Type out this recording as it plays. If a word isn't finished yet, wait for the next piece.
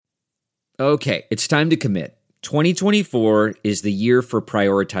Okay, it's time to commit. 2024 is the year for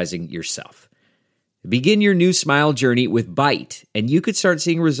prioritizing yourself. Begin your new smile journey with Byte, and you could start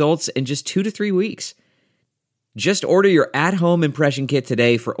seeing results in just 2 to 3 weeks. Just order your at-home impression kit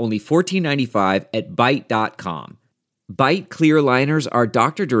today for only $14.95 at Byte.com. Byte clear liners are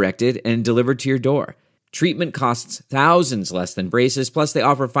doctor-directed and delivered to your door. Treatment costs thousands less than braces, plus they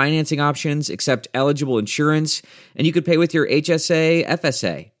offer financing options, accept eligible insurance, and you could pay with your HSA,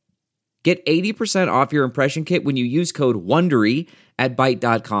 FSA. Get 80% off your impression kit when you use code WONDERY at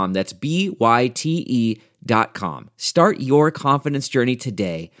Byte.com. That's BYTE.com. Start your confidence journey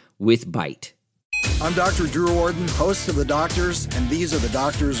today with Byte. I'm Dr. Drew Ordon, host of The Doctors, and these are the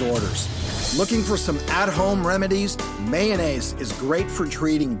doctor's orders. Looking for some at-home remedies? Mayonnaise is great for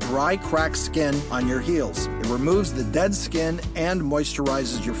treating dry, cracked skin on your heels. It removes the dead skin and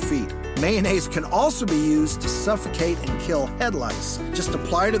moisturizes your feet. Mayonnaise can also be used to suffocate and kill head lice. Just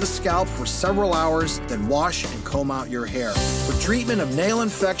apply to the scalp for several hours, then wash and comb out your hair. For treatment of nail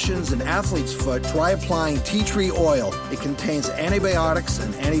infections and athlete's foot, try applying tea tree oil. It contains antibiotics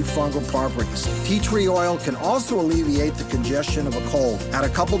and antifungal properties. Tea tree oil can also alleviate the congestion of a cold. Add a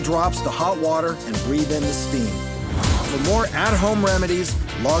couple drops to hot water and breathe in the steam. For more at-home remedies,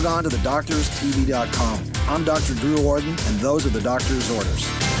 log on to thedoctorstv.com. I'm Dr. Drew Ordon, and those are the doctor's orders.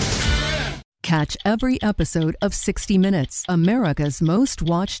 Catch every episode of 60 Minutes, America's most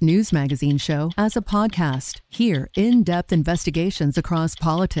watched news magazine show, as a podcast. Hear in-depth investigations across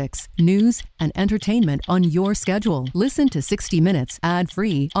politics, news, and entertainment on your schedule. Listen to 60 Minutes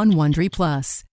ad-free on Wondery Plus.